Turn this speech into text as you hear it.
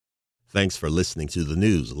Thanks for listening to the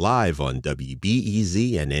news live on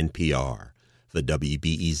WBEZ and NPR. The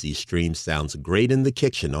WBEZ stream sounds great in the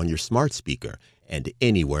kitchen on your smart speaker and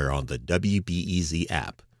anywhere on the WBEZ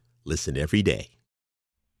app. Listen every day.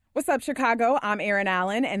 What's up, Chicago? I'm Erin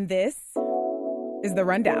Allen, and this is The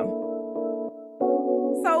Rundown.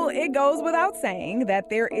 So it goes without saying that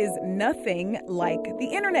there is nothing like the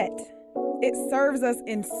internet. It serves us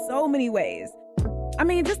in so many ways. I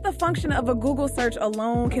mean, just the function of a Google search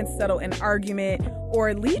alone can settle an argument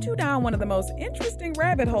or lead you down one of the most interesting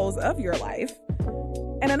rabbit holes of your life.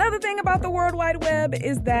 And another thing about the World Wide Web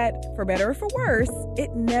is that, for better or for worse,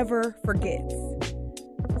 it never forgets.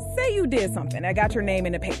 Say you did something that got your name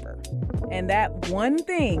in the paper, and that one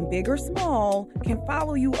thing, big or small, can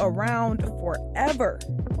follow you around forever,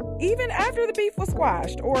 even after the beef was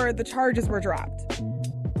squashed or the charges were dropped.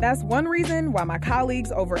 That's one reason why my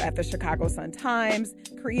colleagues over at the Chicago Sun-Times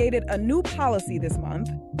created a new policy this month.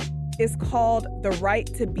 It's called the right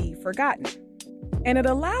to be forgotten. And it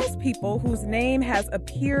allows people whose name has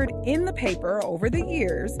appeared in the paper over the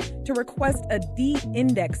years to request a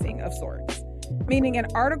de-indexing of sorts, meaning an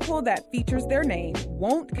article that features their name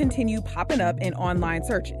won't continue popping up in online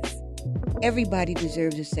searches. Everybody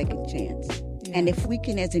deserves a second chance. Yeah. And if we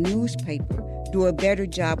can, as a newspaper, do a better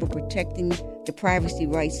job of protecting the privacy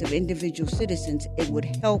rights of individual citizens, it would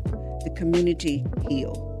help the community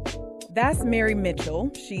heal. That's Mary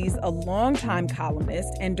Mitchell. She's a longtime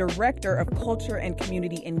columnist and director of culture and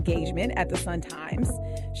community engagement at the Sun-Times.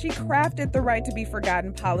 She crafted the Right to Be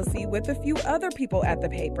Forgotten policy with a few other people at the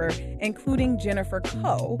paper, including Jennifer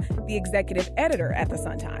Coe, the executive editor at the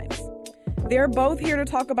Sun-Times. They're both here to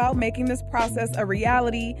talk about making this process a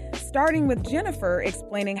reality, starting with Jennifer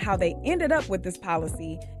explaining how they ended up with this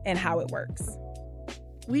policy and how it works.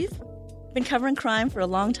 We've been covering crime for a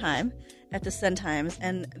long time at the Sun-Times,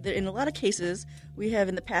 and in a lot of cases, we have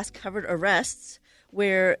in the past covered arrests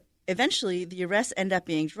where eventually the arrests end up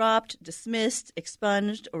being dropped, dismissed,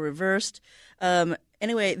 expunged, or reversed.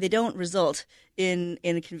 Anyway, they don't result in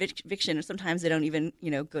a conviction, or sometimes they don't even,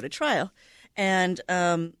 go to trial. And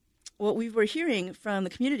what we were hearing from the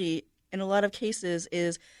community in a lot of cases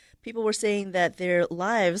is people were saying that their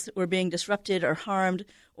lives were being disrupted or harmed,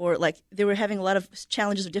 or like they were having a lot of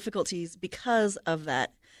challenges or difficulties because of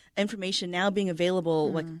that information now being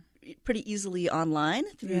available like pretty easily online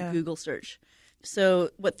through Google search. So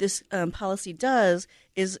what this policy does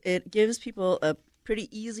is it gives people a pretty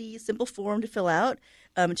easy, simple form to fill out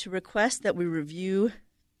to request that we review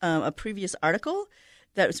a previous article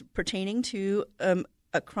that was pertaining to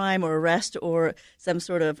a crime or arrest or some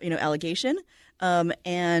sort of allegation.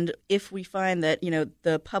 And if we find that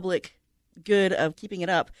the public good of keeping it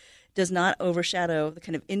up does not overshadow the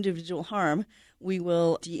kind of individual harm, we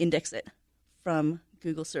will de-index it from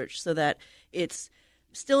Google search so that it's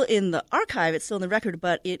still in the archive, it's still in the record,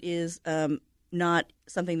 but it is not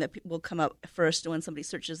something that will come up first when somebody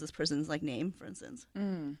searches this person's name, for instance.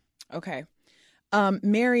 Okay.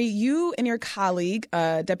 Mary, you and your colleague,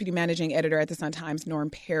 Deputy Managing Editor at the Sun-Times, Norm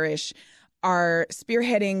Parrish, are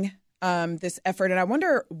spearheading this effort, and I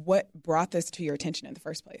wonder what brought this to your attention in the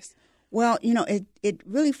first place. Well, it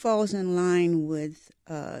really falls in line with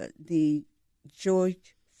the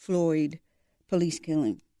George Floyd police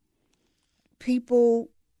killing. People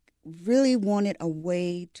really wanted a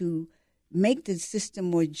way to make the system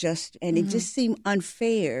more just, and it just seemed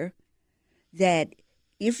unfair that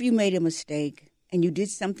if you made a mistake and you did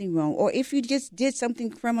something wrong, or if you just did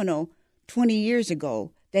something criminal 20 years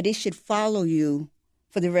ago, that it should follow you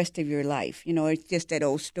for the rest of your life. It's just that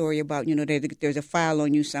old story about, there's a file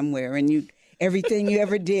on you somewhere and everything you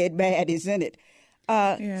ever did bad is in it.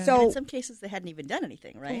 So in some cases, they hadn't even done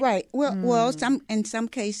anything, right? Right. Well, in some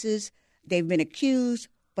cases, they've been accused,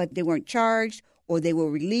 but they weren't charged, or they were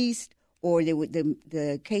released, or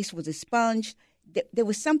the case was expunged. There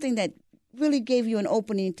was something that really gave you an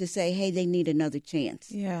opening to say, hey, they need another chance.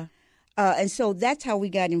 Yeah. And so that's how we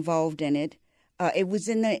got involved in it. It was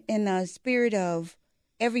in the spirit of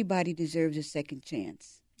everybody deserves a second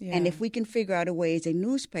chance. Yeah. And if we can figure out a way as a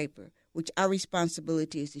newspaper, which our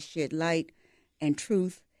responsibility is to shed light and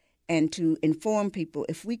truth and to inform people,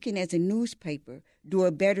 if we can, as a newspaper, do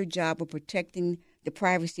a better job of protecting the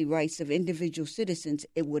privacy rights of individual citizens,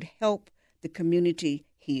 it would help the community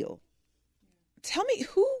heal. Tell me,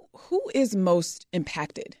 who is most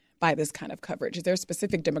impacted by this kind of coverage? Is there a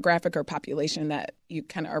specific demographic or population that you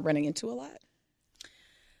kind of are running into a lot?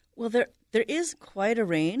 Well, there is quite a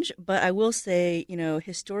range, but I will say,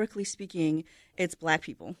 historically speaking, it's Black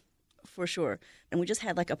people. For sure. And we just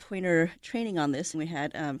had a pointer training on this, and we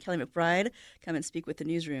had Kelly McBride come and speak with the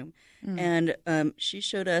newsroom. And she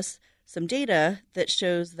showed us some data that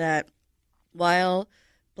shows that while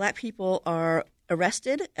Black people are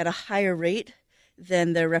arrested at a higher rate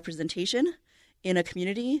than their representation in a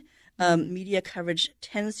community, media coverage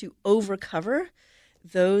tends to overcover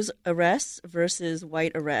those arrests versus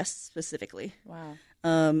white arrests specifically.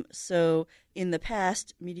 Wow. So in the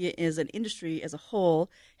past, media as an industry as a whole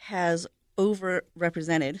has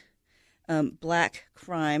overrepresented Black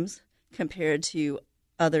crimes compared to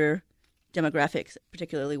other demographics,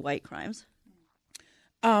 particularly white crimes.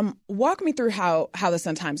 Walk me through how the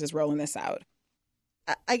Sun-Times is rolling this out.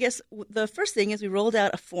 I guess the first thing is we rolled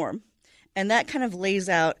out a form, and that kind of lays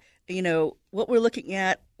out, what we're looking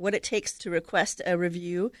at, what it takes to request a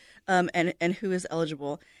review, and who is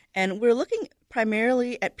eligible. And we're looking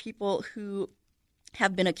primarily at people who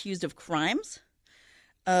have been accused of crimes,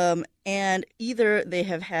 and either they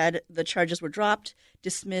have had the charges were dropped,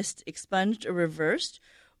 dismissed, expunged, or reversed,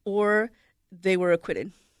 or they were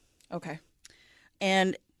acquitted. Okay.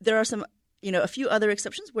 And there are some, a few other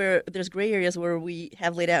exceptions where there's gray areas where we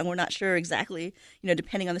have laid out and we're not sure exactly,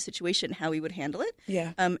 depending on the situation, how we would handle it.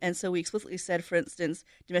 Yeah. And so we explicitly said, for instance,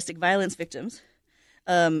 domestic violence victims,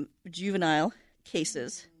 juvenile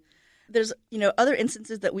cases. There's, other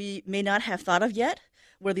instances that we may not have thought of yet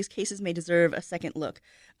where these cases may deserve a second look.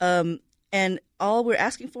 And all we're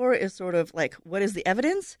asking for is sort of like, what is the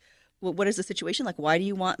evidence? What is the situation? Like, why do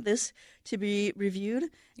you want this to be reviewed?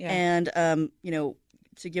 Yeah. And,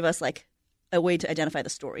 to give us like a way to identify the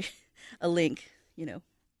story, a link,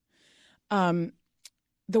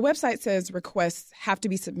 The website says requests have to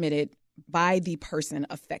be submitted by the person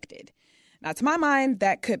affected. Now, to my mind,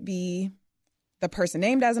 that could be the person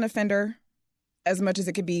named as an offender as much as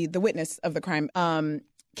it could be the witness of the crime. Can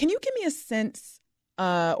you give me a sense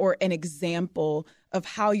or an example of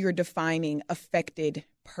how you're defining affected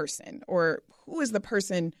person, or who is the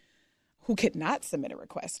person who could not submit a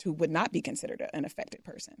request, who would not be considered an affected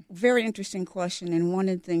person? Very interesting question. And one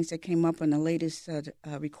of the things that came up on the latest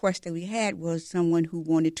request that we had was someone who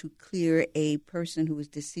wanted to clear a person who was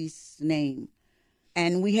deceased's name.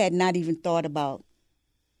 And we had not even thought about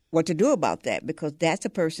what to do about that, because that's a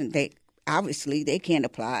person they can't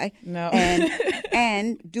apply. No.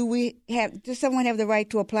 And does someone have the right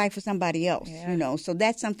to apply for somebody else? Yeah. So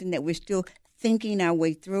that's something that we're still thinking our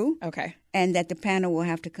way through. Okay. And that the panel will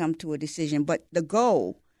have to come to a decision. But the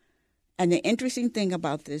goal and the interesting thing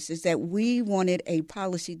about this is that we wanted a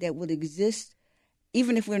policy that would exist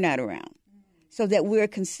even if we're not around, so that we're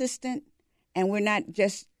consistent and we're not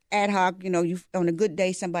just ad hoc. On a good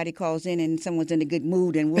day, somebody calls in and someone's in a good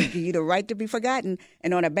mood and we'll give you the right to be forgotten.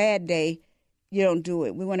 And on a bad day, you don't do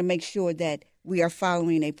it. We want to make sure that we are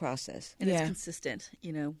following a process. And it's consistent,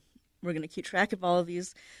 We're going to keep track of all of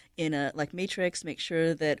these in a matrix, make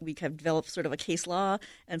sure that we have developed sort of a case law,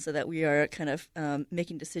 and so that we are kind of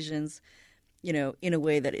making decisions, in a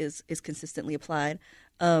way that is consistently applied.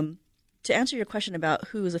 To answer your question about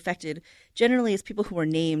who is affected, generally it's people who are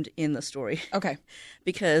named in the story. Okay.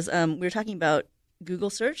 Because we're talking about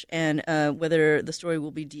Google search and whether the story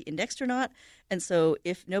will be de-indexed or not. And so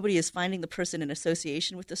if nobody is finding the person in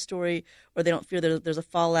association with the story, or they don't fear that there's a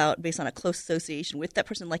fallout based on a close association with that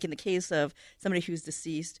person, like in the case of somebody who's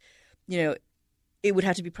deceased, it would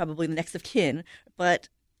have to be probably the next of kin. But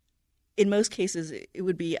in most cases, it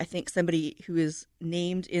would be, I think, somebody who is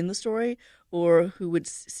named in the story or who would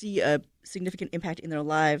see a significant impact in their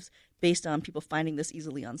lives based on people finding this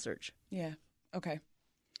easily on search. Yeah. Okay.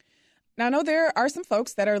 Now, I know there are some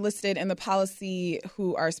folks that are listed in the policy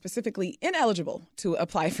who are specifically ineligible to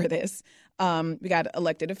apply for this. We got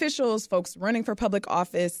elected officials, folks running for public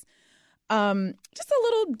office. Just a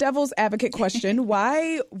little devil's advocate question.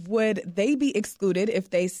 Why would they be excluded if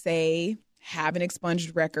they, say, have an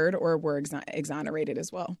expunged record or were exonerated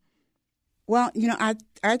as well? Well,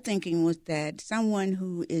 our thinking was that someone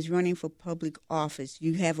who is running for public office,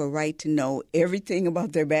 you have a right to know everything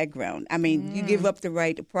about their background. I mean, you give up the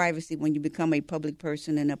right to privacy when you become a public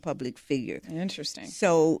person and a public figure. Interesting.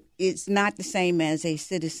 So it's not the same as a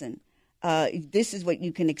citizen. This is what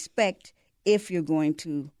you can expect if you're going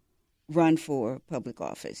to run for public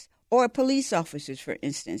office. Or police officers, for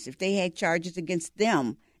instance, if they had charges against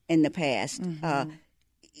them in the past,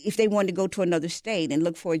 if they wanted to go to another state and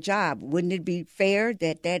look for a job, wouldn't it be fair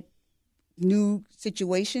that new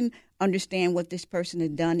situation understand what this person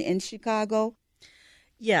had done in Chicago?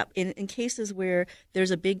 Yeah, in cases where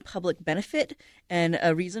there's a big public benefit and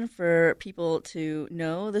a reason for people to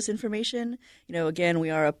know this information, again, we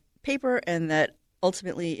are a paper and that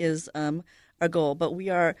ultimately is our goal. But we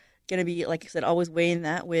are going to be, like I said, always weighing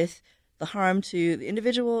that with the harm to the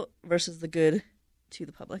individual versus the good to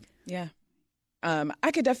the public. Yeah. I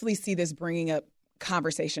could definitely see this bringing up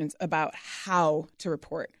conversations about how to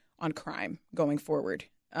report on crime going forward,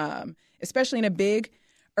 especially in a big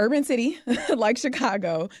urban city like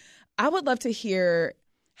Chicago. I would love to hear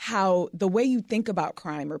how the way you think about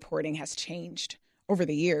crime reporting has changed over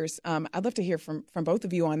the years. I'd love to hear from both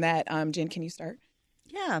of you on that. Jen, can you start?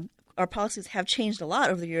 Yeah, our policies have changed a lot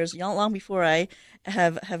over the years, long before I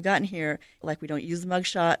have gotten here. Like, we don't use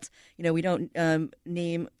mugshots, we don't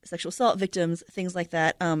name sexual assault victims, things like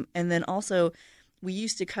that. And then also, we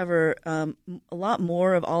used to cover a lot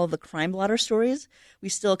more of all of the crime blotter stories. We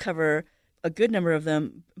still cover a good number of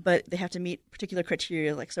them, but they have to meet particular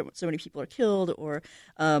criteria, like so many people are killed, or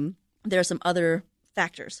there are some other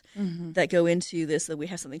factors that go into this, that we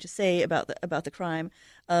have something to say about the crime.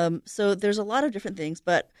 So there's a lot of different things,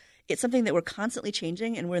 but it's something that we're constantly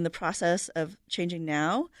changing, and we're in the process of changing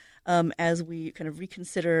now as we kind of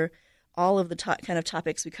reconsider all of the kind of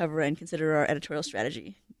topics we cover and consider our editorial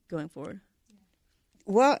strategy going forward.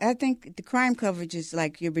 Well, I think the crime coverage is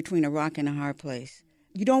like you're between a rock and a hard place.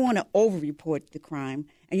 You don't want to over-report the crime,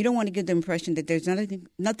 and you don't want to give the impression that there's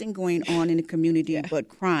nothing going on in the community but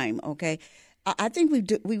crime, okay? I think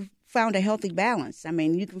we've found a healthy balance. I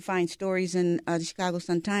mean, you can find stories in the Chicago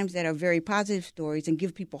Sun-Times that are very positive stories and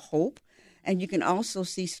give people hope, and you can also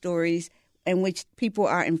see stories in which people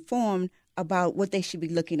are informed about what they should be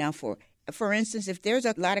looking out for. For instance, if there's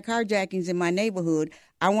a lot of carjackings in my neighborhood,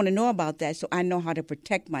 I want to know about that so I know how to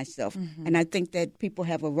protect myself, and I think that people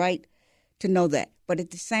have a right to know that. But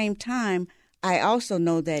at the same time, I also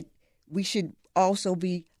know that we should also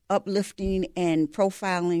be uplifting and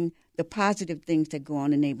profiling the positive things that go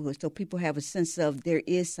on in the neighborhood so people have a sense of there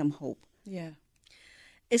is some hope. Yeah.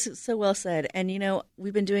 It's so well said. And,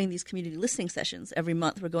 we've been doing these community listening sessions every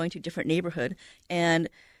month. We're going to a different neighborhood. And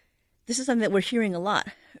this is something that we're hearing a lot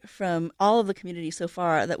from all of the community so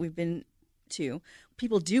far that we've been to.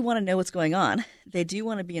 People do want to know what's going on. They do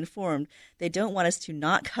want to be informed. They don't want us to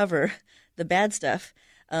not cover the bad stuff,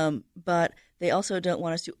 but they also don't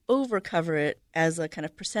want us to over-cover it as a kind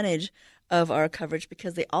of percentage of our coverage,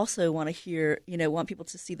 because they also want to hear, want people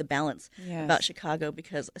to see the balance about Chicago,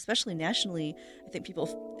 because especially nationally, I think people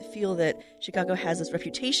feel that Chicago has this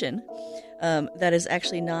reputation that is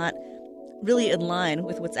actually not really in line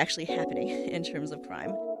with what's actually happening in terms of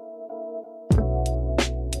crime.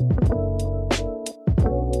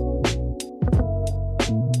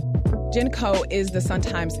 Jen Coe is the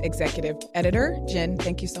Sun-Times executive editor. Jen,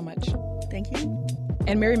 thank you so much. Thank you.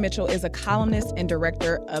 And Mary Mitchell is a columnist and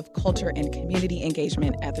director of culture and community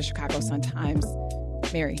engagement at the Chicago Sun-Times.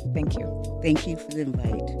 Mary, thank you. Thank you for the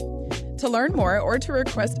invite. To learn more or to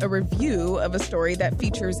request a review of a story that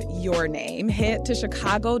features your name, head to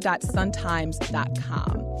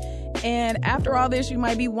chicago.suntimes.com. And after all this, you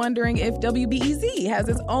might be wondering if WBEZ has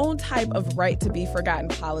its own type of right to be forgotten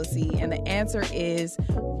policy. And the answer is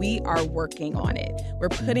we are working on it. We're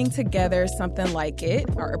putting together something like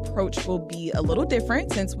it. Our approach will be a little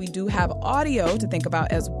different since we do have audio to think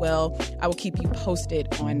about as well. I will keep you posted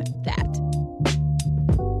on that.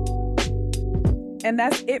 And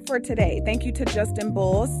that's it for today. Thank you to Justin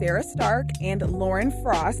Bull, Sarah Stark, and Lauren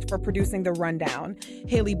Frost for producing The Rundown.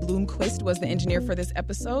 Haley Bloomquist was the engineer for this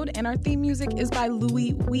episode, and our theme music is by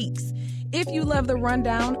Louis Weeks. If you love The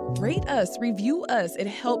Rundown, rate us, review us. It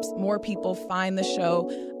helps more people find the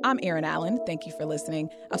show. I'm Erin Allen. Thank you for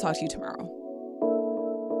listening. I'll talk to you tomorrow.